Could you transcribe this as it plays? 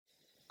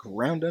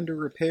Ground Under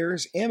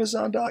Repair's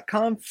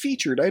Amazon.com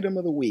featured item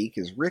of the week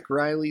is Rick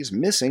Riley's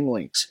Missing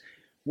Links.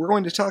 We're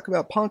going to talk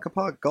about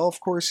Ponky Golf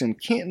Course in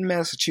Canton,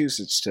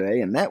 Massachusetts today,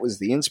 and that was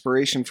the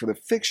inspiration for the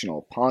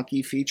fictional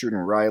Ponky featured in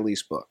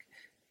Riley's book.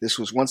 This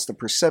was once the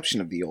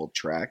perception of the old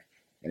track,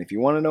 and if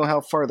you want to know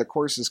how far the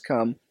course has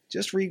come,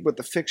 just read what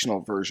the fictional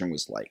version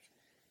was like.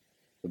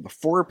 The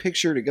before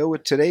picture to go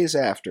with today's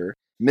after,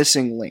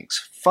 Missing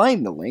Links.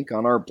 Find the link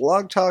on our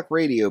Blog Talk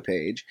Radio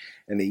page,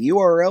 and the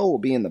URL will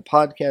be in the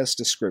podcast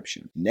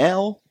description.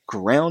 Now,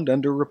 Ground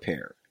Under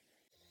Repair.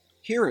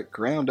 Here at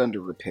Ground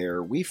Under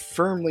Repair, we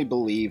firmly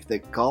believe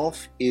that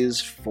golf is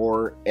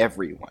for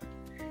everyone.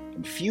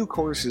 And few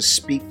courses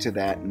speak to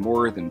that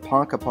more than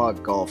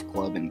Ponky Golf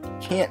Club in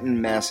Canton,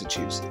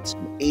 Massachusetts.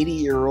 An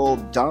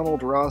 80-year-old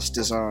Donald Ross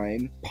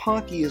design,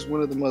 Ponky is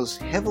one of the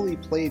most heavily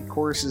played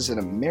courses in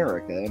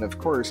America, and of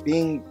course,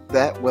 being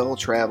that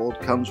well-traveled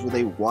comes with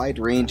a wide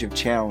range of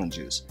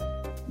challenges.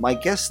 My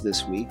guest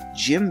this week,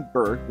 Jim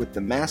Burke with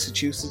the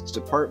Massachusetts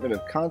Department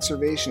of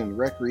Conservation and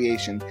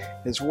Recreation,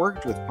 has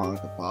worked with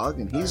Ponky,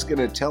 and he's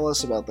going to tell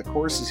us about the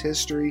course's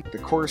history, the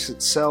course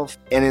itself,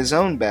 and his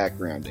own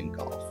background in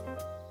golf.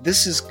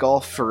 This is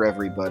Golf for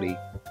Everybody.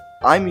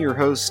 I'm your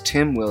host,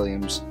 Tim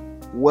Williams.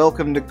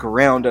 Welcome to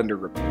Ground Under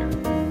Repair.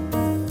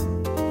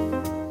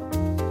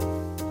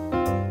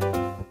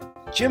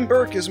 Jim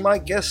Burke is my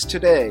guest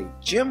today.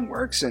 Jim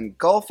works in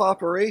golf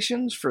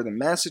operations for the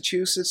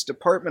Massachusetts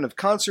Department of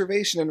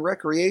Conservation and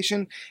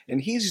Recreation,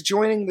 and he's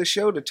joining the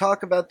show to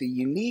talk about the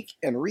unique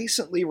and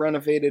recently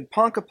renovated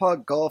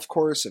Ponky Golf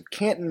Course of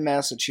Canton,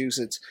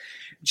 Massachusetts.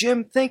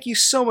 Jim, thank you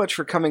so much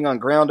for coming on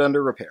Ground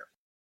Under Repair.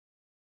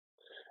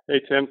 Hey,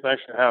 Tim.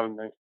 Thanks for having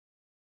me.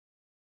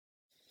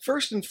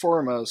 First and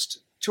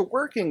foremost, to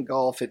work in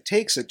golf, it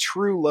takes a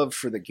true love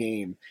for the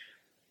game.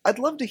 I'd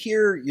love to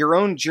hear your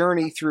own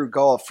journey through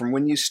golf from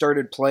when you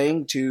started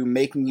playing to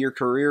making your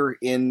career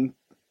in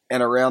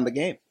and around the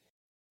game.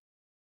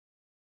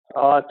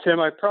 Tim,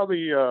 I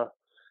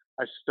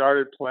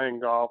started playing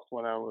golf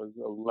when I was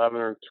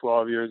 11 or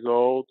 12 years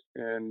old,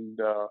 and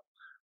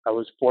I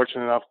was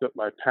fortunate enough that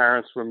my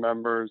parents were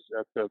members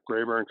at the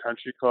Grayburn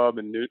Country Club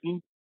in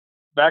Newton.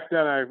 Back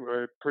then, I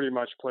pretty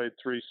much played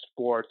three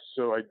sports,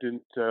 so I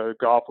didn't.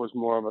 Golf was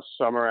more of a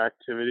summer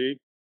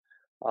activity.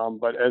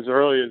 But as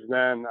early as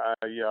then,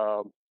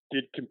 I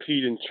did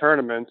compete in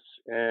tournaments,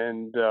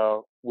 and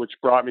which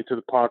brought me to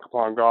the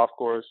Ponky Golf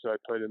Course. I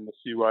played in the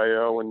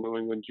CYO and New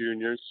England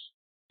Juniors.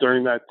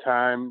 During that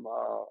time,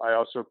 I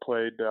also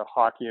played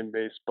hockey and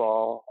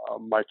baseball.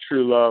 My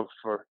true love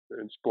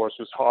in sports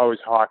was always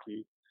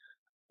hockey.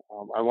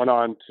 I went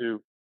on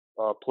to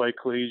play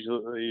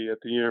collegiately at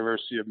the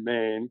University of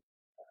Maine.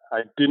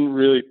 I didn't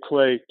really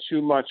play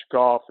too much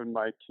golf in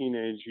my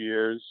teenage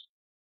years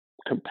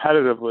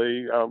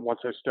competitively once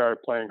I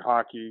started playing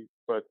hockey.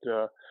 But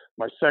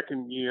my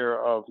second year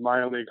of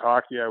minor league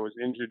hockey, I was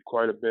injured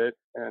quite a bit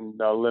and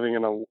living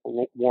in a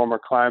warmer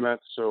climate.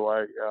 So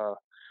I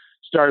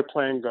started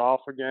playing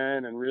golf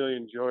again and really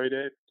enjoyed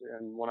it.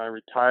 And when I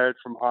retired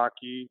from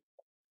hockey,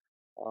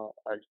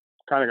 I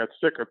kind of got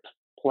sick of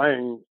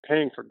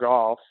paying for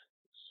golf.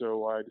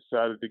 So I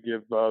decided to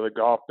give the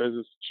golf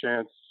business a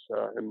chance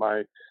in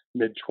my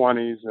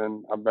mid-20s,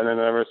 and I've been in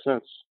it ever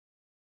since.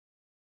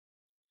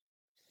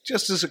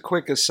 Just as a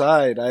quick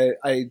aside,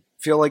 I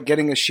feel like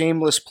getting a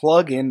shameless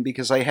plug in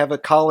because I have a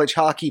college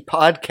hockey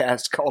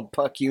podcast called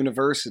Puck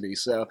University,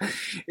 so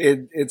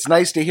it's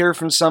nice to hear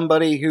from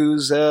somebody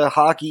who's a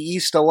Hockey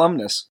East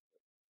alumnus.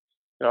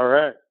 All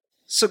right.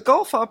 So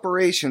golf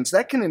operations,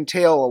 that can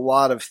entail a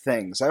lot of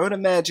things. I would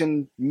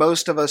imagine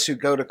most of us who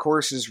go to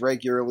courses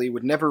regularly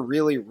would never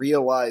really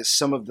realize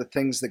some of the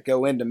things that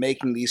go into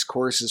making these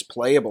courses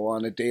playable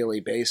on a daily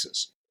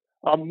basis.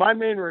 My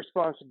main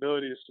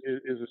responsibility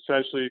is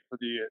essentially for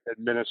the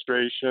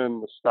administration,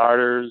 the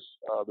starters,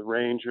 the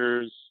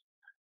rangers,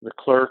 the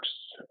clerks.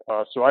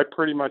 So I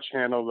pretty much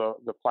handle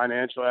the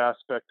financial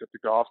aspect of the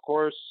golf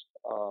course.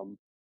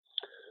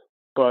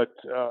 But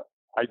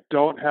I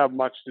don't have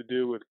much to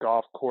do with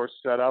golf course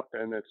setup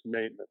and its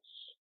maintenance.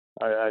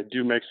 I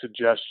do make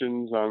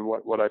suggestions on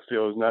what I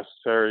feel is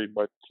necessary,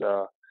 but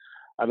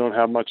I don't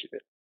have much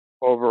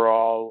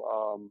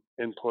overall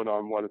input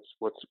on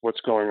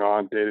what's going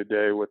on day to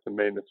day with the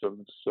maintenance of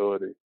the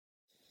facility.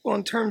 Well,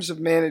 in terms of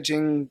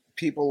managing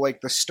people like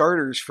the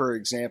starters, for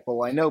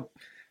example, I know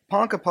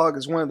Ponky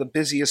is one of the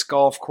busiest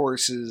golf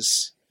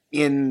courses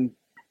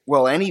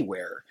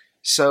anywhere.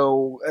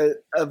 So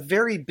a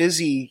very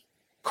busy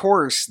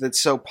course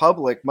that's so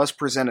public must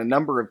present a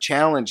number of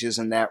challenges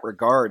in that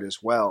regard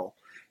as well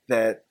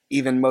that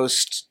even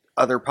most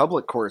other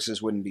public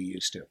courses wouldn't be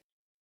used to.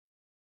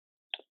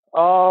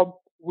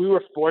 We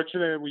were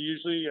fortunate.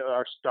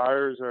 Our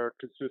starters are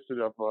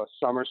consisted of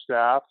summer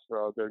staff.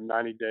 They're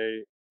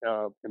 90-day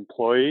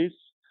employees.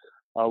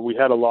 We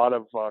had a lot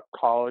of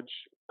college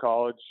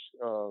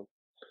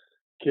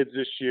kids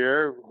this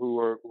year who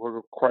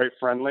were quite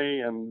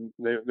friendly, and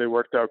they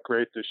worked out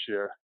great this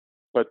year.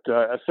 But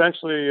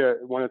essentially,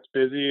 when it's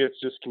busy, it's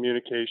just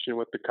communication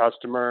with the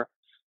customer,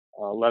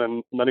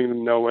 letting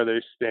them know where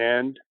they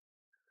stand,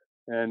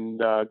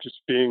 and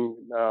just being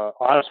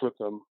honest with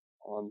them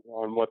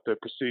on what the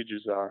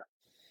procedures are.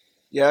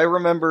 Yeah, I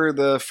remember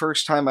the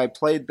first time I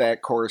played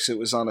that course. It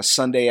was on a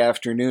Sunday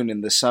afternoon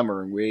in the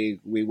summer, and we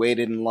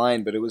waited in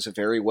line, but it was a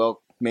very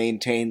well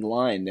maintained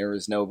line. There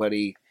was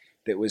nobody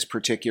that was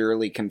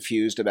particularly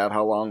confused about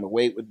how long the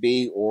wait would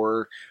be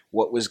or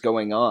what was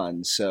going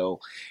on. So,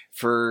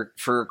 for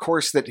a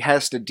course that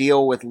has to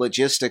deal with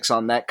logistics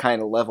on that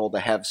kind of level to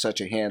have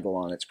such a handle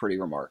on it's pretty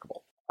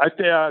remarkable. I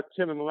think,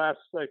 Tim, in the last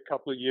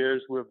couple of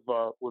years, we've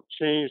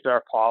changed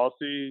our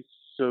policies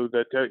so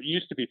that it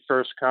used to be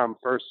first come,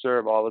 first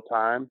serve all the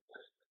time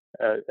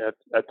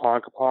at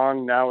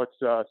Ponky. Now it's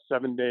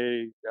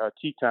 7-day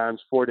tee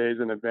times, 4 days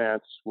in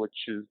advance,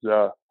 which is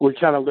we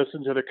kind of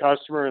listen to the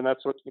customer, and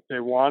that's what they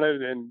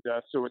wanted, and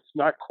so it's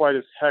not quite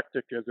as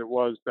hectic as it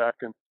was back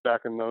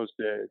in those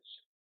days.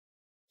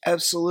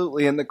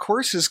 Absolutely, and the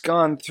course has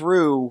gone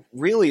through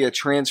really a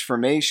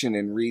transformation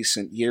in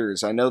recent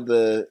years. I know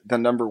the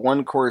number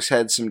one course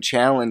had some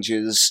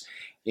challenges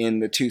in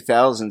the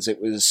 2000s.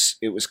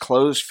 It was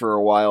closed for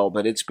a while,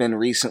 but it's been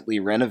recently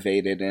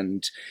renovated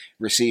and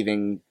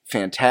receiving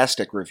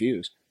fantastic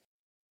reviews.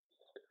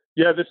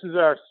 Yeah, this is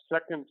our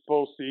second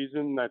full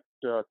season that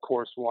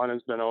Course 1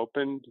 has been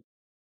opened.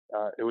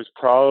 It was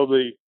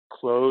probably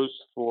closed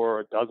for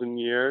a dozen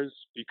years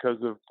because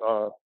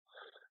of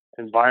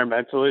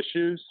environmental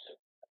issues.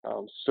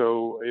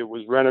 So it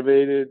was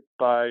renovated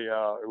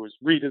it was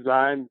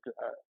redesigned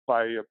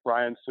by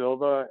Brian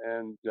Silva,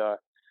 and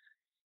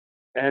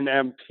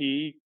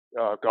NMP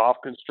Golf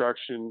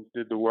Construction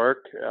did the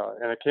work,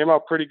 and it came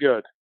out pretty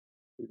good.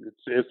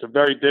 It's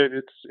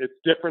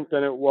different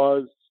than it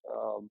was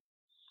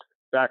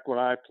back when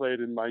I played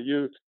in my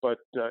youth, but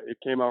it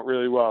came out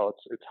really well.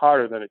 It's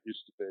harder than it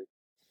used to be.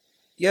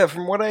 Yeah,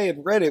 from what I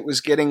had read, it was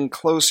getting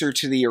closer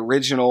to the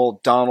original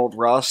Donald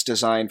Ross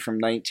design from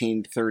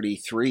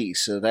 1933.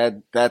 So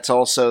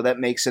that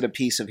makes it a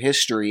piece of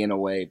history in a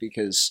way,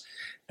 because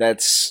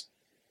that's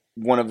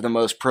one of the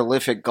most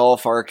prolific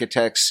golf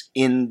architects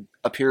in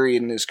a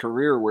period in his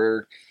career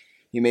where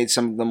he made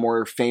some of the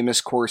more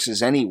famous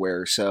courses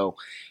anywhere. So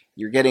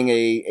you're getting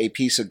a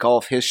piece of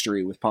golf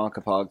history with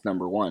Ponky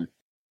number 1.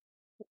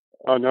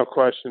 Oh, no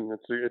question.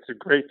 It's a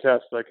great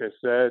test, like I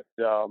said.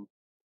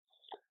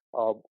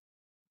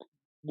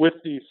 With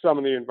some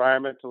of the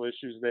environmental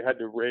issues, they had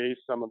to raise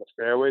some of the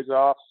fairways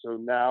off. So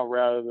now,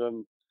 rather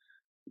than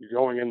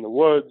going in the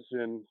woods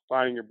and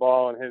finding your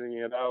ball and hitting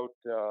it out,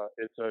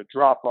 it's a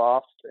drop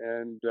off,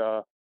 and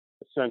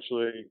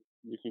essentially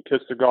you can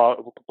kiss the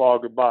ball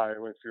goodbye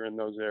if you're in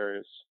those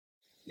areas.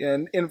 Yeah,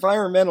 and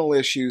environmental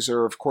issues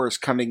are, of course,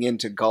 coming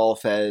into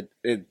golf the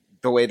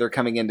way they're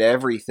coming into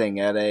everything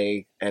at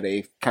a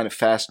kind of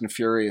fast and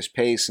furious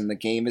pace, and the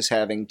game is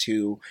having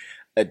to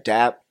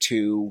adapt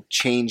to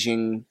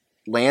changing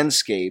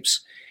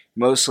landscapes,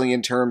 mostly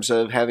in terms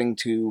of having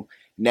to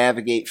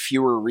navigate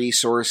fewer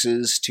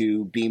resources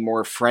to be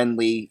more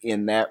friendly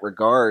in that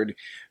regard.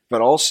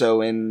 But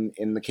also in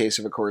the case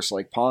of a course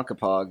like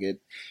Ponky,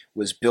 it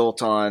was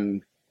built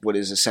on what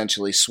is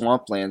essentially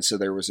swampland, so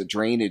there was a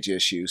drainage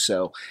issue.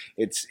 So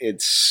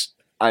it's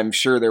I'm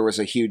sure there was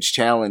a huge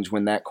challenge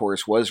when that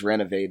course was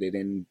renovated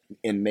in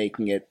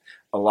making it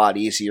a lot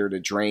easier to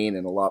drain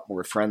and a lot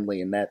more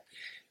friendly, and that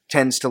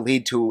tends to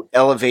lead to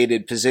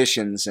elevated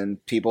positions,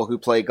 and people who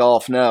play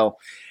golf know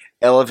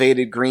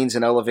elevated greens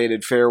and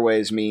elevated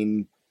fairways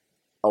mean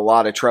a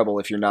lot of trouble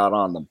if you're not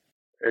on them.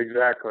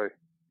 Exactly.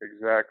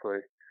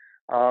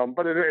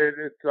 But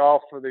it's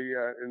all for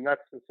and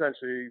that's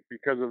essentially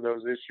because of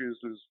those issues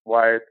is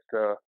why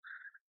it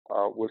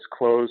was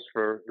closed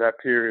for that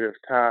period of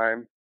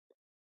time.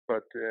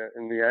 But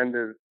in the end,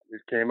 it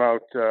came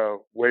out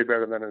way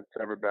better than it's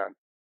ever been.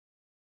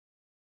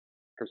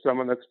 For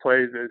someone that's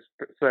played, is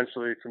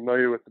essentially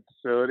familiar with the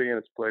facility and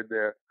it's played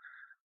there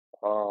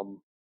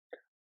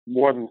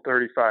more than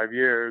 35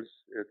 years,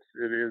 it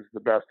is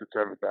the best it's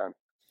ever been.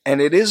 And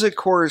it is a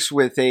course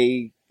with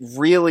a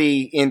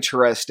really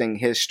interesting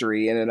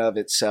history in and of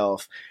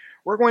itself.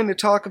 We're going to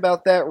talk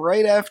about that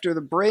right after the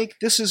break.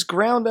 This is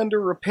Ground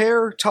Under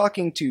Repair,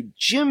 talking to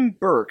Jim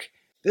Burke.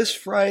 This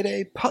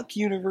Friday, Puck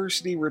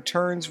University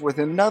returns with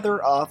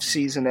another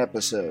off-season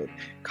episode.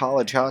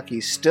 College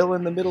hockey's still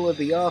in the middle of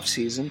the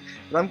off-season,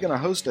 but I'm going to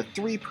host a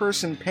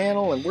 3-person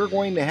panel, and we're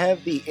going to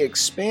have the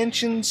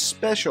Expansion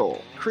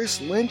Special. Chris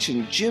Lynch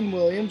and Jim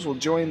Williams will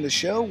join the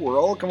show. We're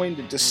all going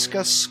to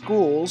discuss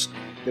schools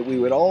that we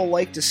would all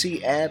like to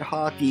see add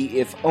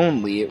hockey if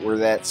only it were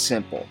that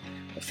simple.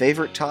 A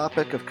favorite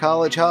topic of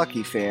college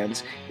hockey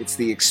fans, it's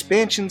the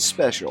Expansion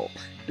Special,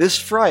 this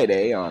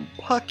Friday on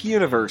Puck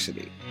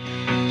University.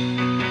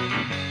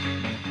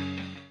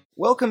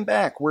 Welcome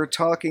back. We're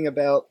talking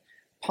about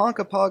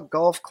Ponky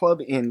Golf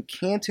Club in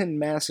Canton,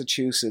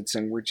 Massachusetts,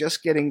 and we're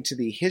just getting to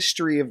the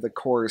history of the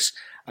course.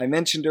 I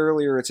mentioned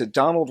earlier it's a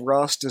Donald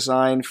Ross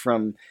design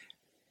from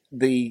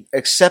the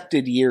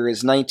accepted year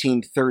is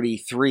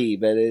 1933,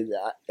 but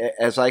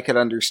as I could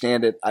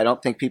understand it, I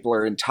don't think people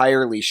are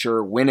entirely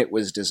sure when it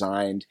was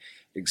designed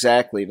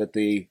exactly, but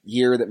the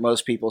year that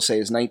most people say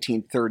is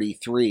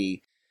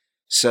 1933.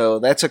 So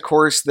that's a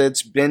course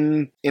that's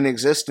been in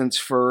existence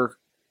for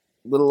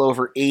a little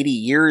over 80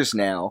 years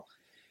now.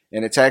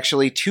 And it's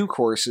actually two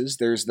courses.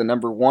 There's the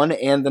number 1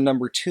 and the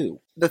number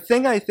 2. The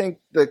thing I think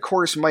the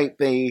course might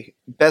be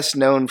best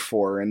known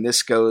for, and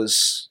this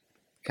goes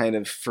kind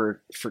of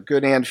for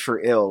good and for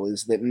ill,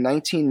 is that in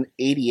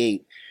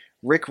 1988,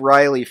 Rick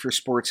Riley for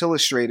Sports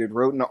Illustrated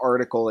wrote an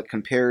article that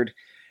compared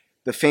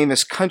the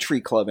famous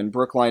country club in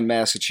Brookline,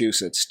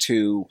 Massachusetts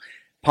to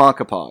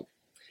Ponky.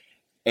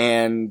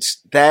 And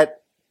that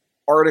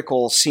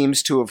article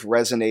seems to have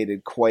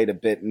resonated quite a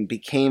bit and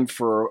became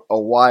for a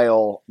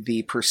while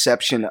the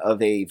perception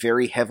of a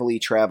very heavily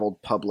traveled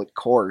public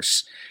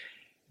course.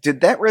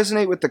 Did that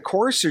resonate with the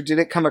course, or did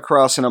it come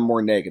across in a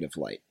more negative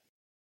light?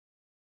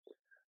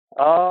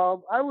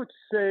 I would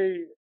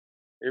say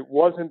it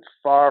wasn't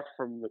far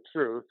from the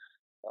truth.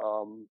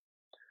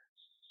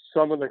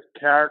 Some of the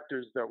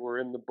characters that were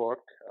in the book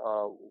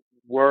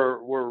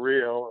were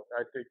real.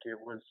 I think it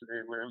was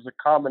a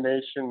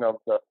combination of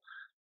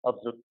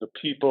the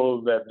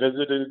people that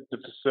visited the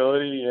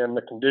facility and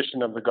the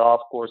condition of the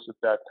golf course at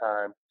that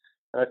time.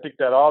 And I think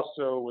that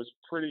also was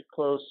pretty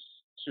close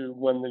to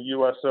when the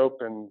U.S.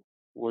 Open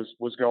was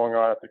going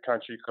on at the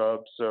country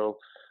club. So,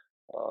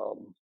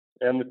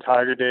 and the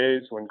Tiger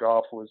Days when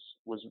golf was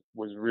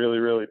really,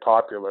 really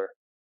popular.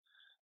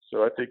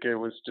 So I think it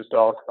was just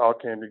all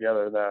came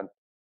together then.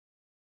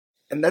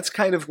 And that's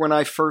kind of when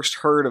I first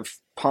heard of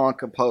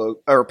Ponky.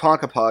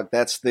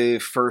 That's the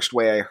first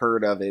way I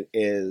heard of it,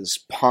 is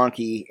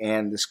Ponky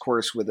and this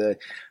course with a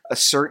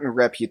certain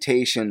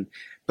reputation.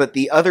 But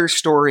the other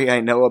story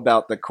I know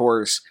about the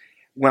course,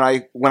 when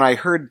I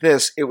heard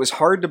this, it was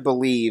hard to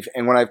believe,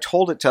 and when I've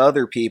told it to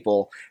other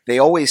people, they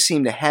always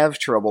seem to have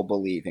trouble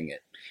believing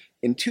it.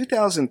 In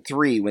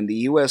 2003, when the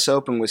U.S.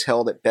 Open was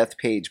held at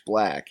Bethpage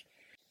Black,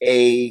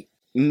 a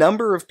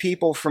number of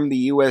people from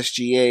the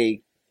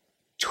USGA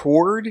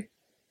toured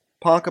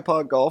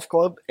Ponky Golf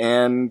Club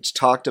and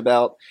talked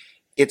about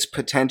its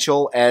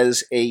potential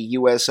as a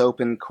U.S.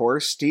 Open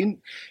course. Do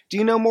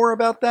you know more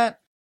about that?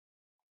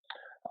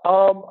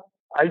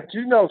 I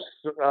do know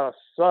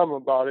some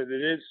about it.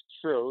 It is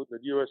true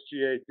that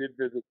USGA did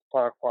visit the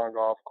Ponky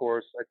Golf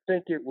Course. I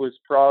think it was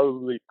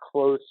probably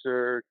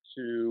closer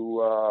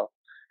to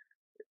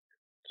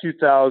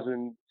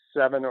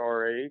 2007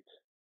 or 8,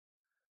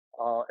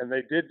 and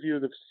they did view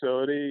the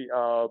facility.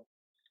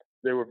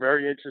 They were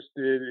very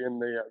interested in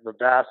the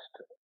vast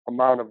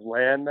amount of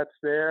land that's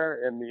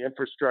there and the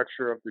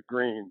infrastructure of the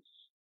greens.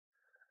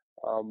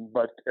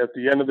 But at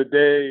the end of the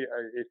day,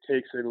 it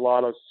takes a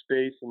lot of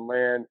space and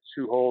land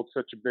to hold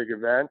such a big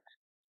event,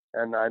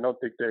 and I don't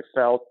think they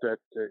felt that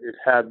it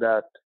had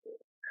that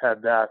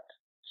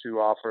to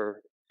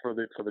offer for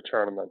the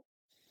tournament.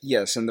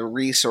 Yes, and the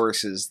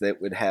resources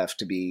that would have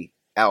to be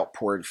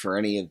outpoured for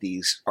any of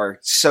these are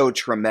so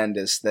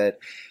tremendous that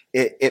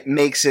it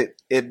makes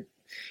it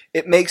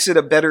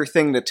a better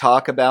thing to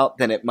talk about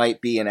than it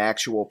might be in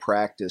actual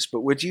practice.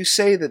 But would you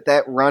say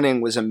that running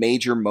was a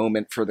major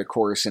moment for the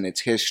course in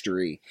its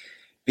history,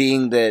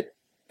 being that,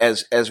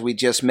 as we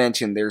just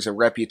mentioned, there's a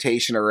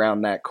reputation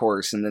around that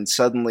course, and then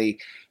suddenly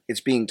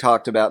it's being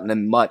talked about in a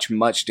much,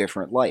 much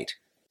different light?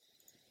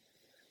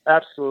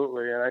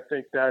 Absolutely, and I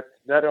think that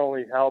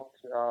only helped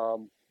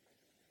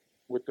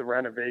with the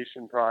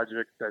renovation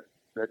project that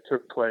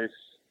took place.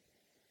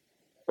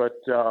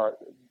 But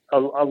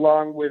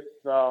along with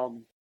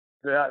the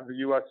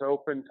U.S.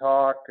 Open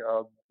talk,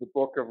 the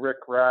book of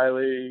Rick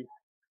Riley,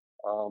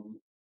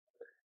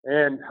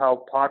 and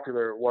how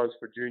popular it was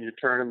for junior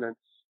tournaments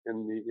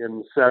in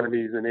the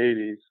 70s and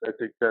 80s. I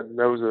think that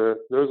those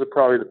are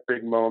probably the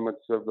big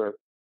moments of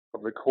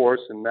the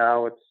course. And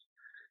now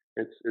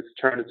it's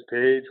turned its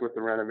page with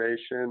the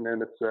renovation,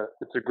 and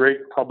it's a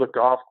great public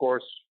golf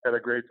course at a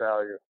great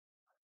value.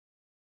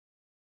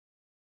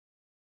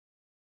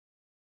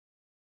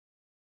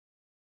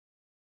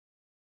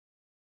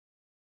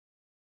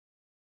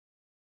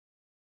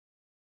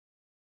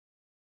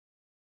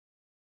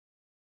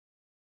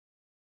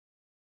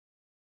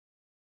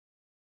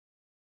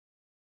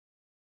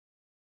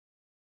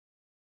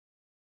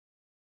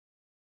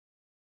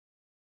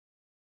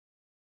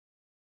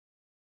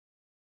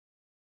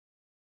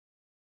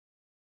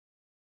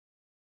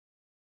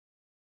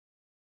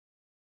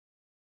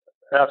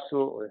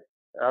 Absolutely.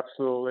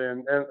 Absolutely.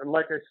 And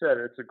like I said,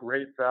 it's a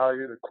great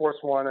value. The course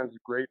one has a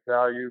great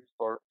value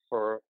for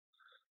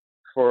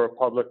a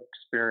public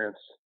experience.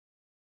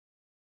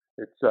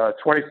 It's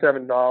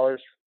 $27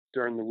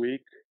 during the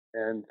week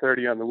and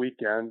 $30 on the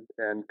weekend,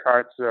 and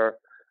carts are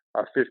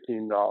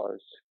 $15.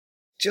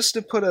 Just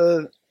to put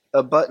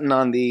a button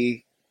on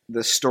the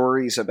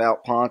stories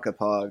about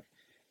Ponky,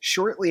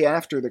 shortly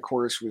after the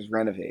course was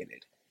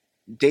renovated,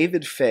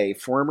 David Fay,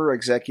 former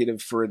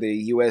executive for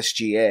the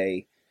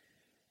USGA,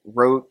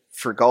 wrote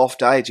for Golf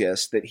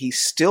Digest that he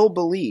still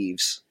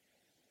believes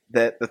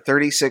that the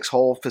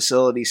 36-hole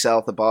facility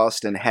south of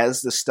Boston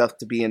has the stuff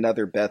to be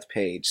another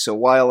Bethpage. So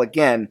while,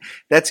 again,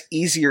 that's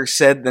easier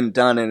said than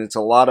done, and it's a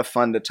lot of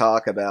fun to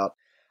talk about,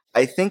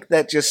 I think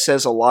that just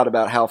says a lot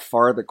about how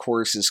far the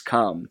course has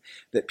come,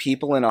 that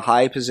people in a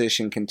high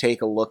position can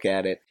take a look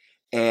at it,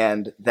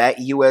 and that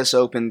U.S.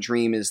 Open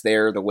dream is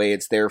there the way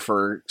it's there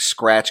for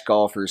scratch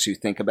golfers who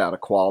think about a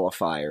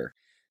qualifier.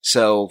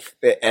 So,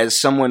 as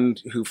someone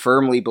who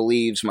firmly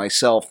believes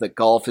myself that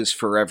golf is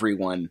for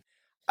everyone,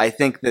 I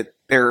think that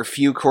there are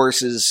few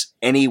courses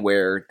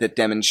anywhere that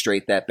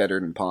demonstrate that better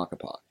than Ponky.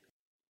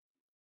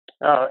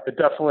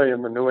 Definitely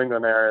in the New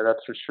England area,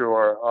 that's for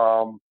sure.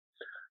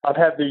 I've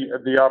had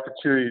the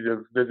opportunity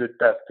to visit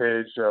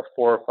Bethpage 4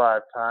 or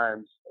 5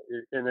 times,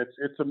 and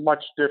it's a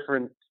much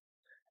different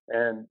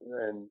and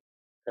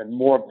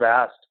more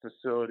vast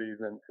facility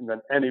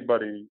than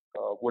anybody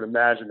would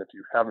imagine if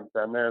you haven't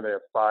been there. They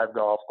have 5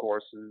 golf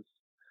courses.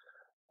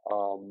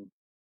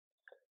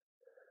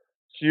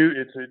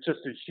 It's just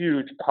a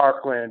huge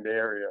parkland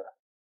area.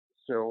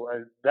 So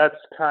that's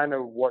kind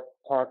of what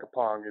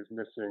Ponky is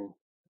missing,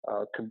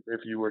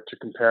 if you were to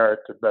compare it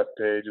to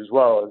Bethpage, as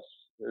well as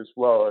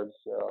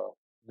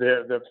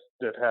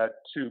they've had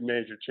 2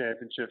 major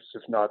championships,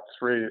 if not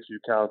 3, if you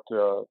count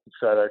the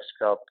FedEx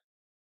Cup.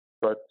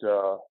 But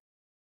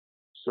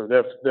so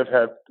they've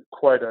had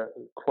quite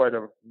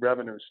a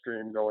revenue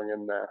stream going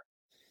in there.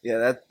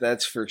 Yeah,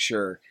 that's for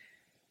sure.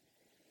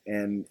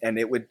 And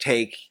it would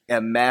take a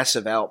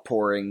massive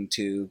outpouring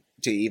to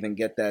even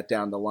get that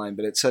down the line.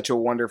 But it's such a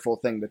wonderful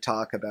thing to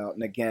talk about.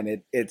 And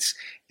again, it's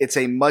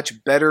a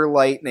much better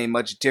light and a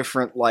much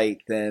different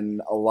light than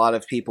a lot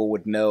of people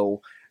would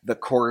know the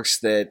course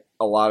that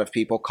a lot of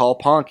people call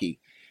Ponky.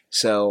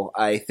 So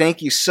I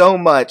thank you so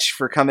much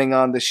for coming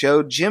on the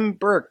show. Jim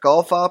Burke,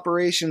 Golf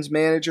Operations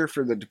Manager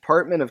for the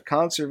Department of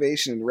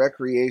Conservation and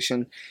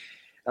Recreation.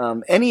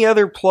 Any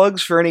other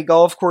plugs for any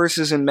golf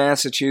courses in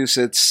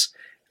Massachusetts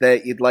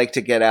that you'd like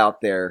to get out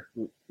there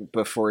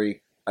before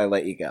I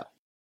let you go?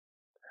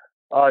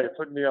 You're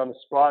putting me on the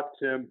spot,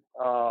 Tim.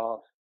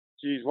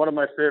 One of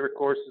my favorite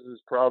courses is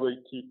probably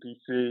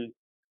TPC.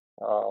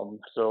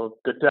 So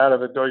get down to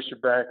the Deutsche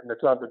Bank, and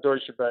it's on the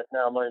Deutsche Bank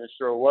now. I'm not even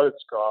sure what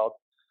it's called.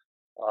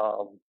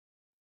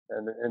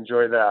 And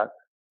enjoy that.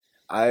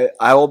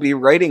 I will be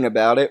writing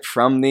about it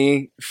from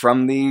the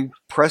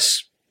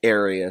press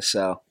area,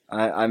 so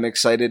I'm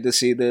excited to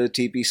see the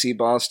TPC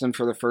Boston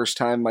for the first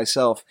time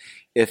myself,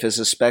 if as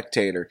a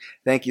spectator.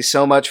 Thank you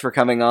so much for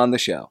coming on the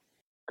show.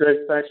 Great,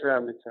 thanks for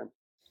having me, Tim.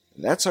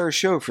 That's our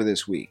show for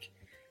this week.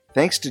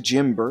 Thanks to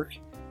Jim Burke,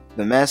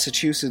 the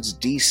Massachusetts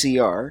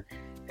DCR,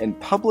 and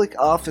public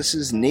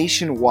offices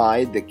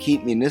nationwide that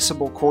keep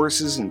municipal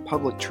courses and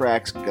public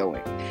tracks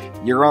going.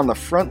 You're on the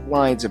front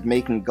lines of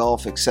making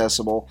golf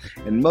accessible,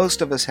 and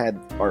most of us had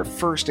our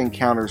first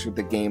encounters with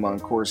the game on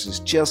courses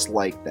just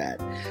like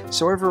that.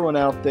 So everyone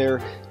out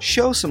there,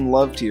 show some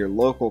love to your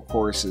local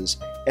courses.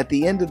 At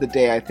the end of the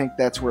day, I think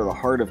that's where the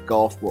heart of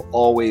golf will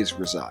always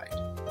reside.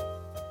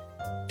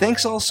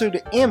 Thanks also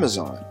to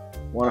Amazon.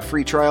 Want a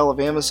free trial of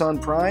Amazon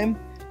Prime?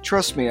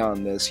 Trust me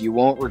on this, you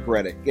won't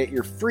regret it. Get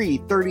your free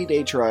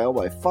 30-day trial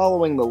by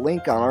following the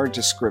link on our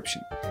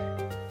description.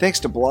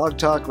 Thanks to Blog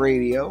Talk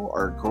Radio,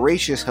 our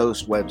gracious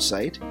host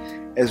website,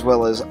 as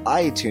well as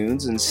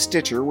iTunes and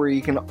Stitcher, where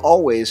you can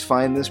always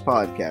find this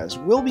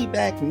podcast. We'll be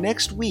back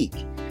next week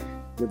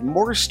with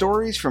more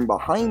stories from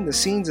behind the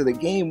scenes of the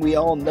game we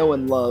all know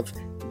and love.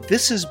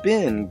 This has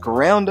been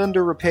Ground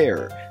Under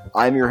Repair.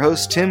 I'm your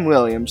host, Tim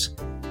Williams.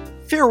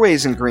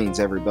 Fairways and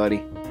greens,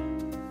 everybody.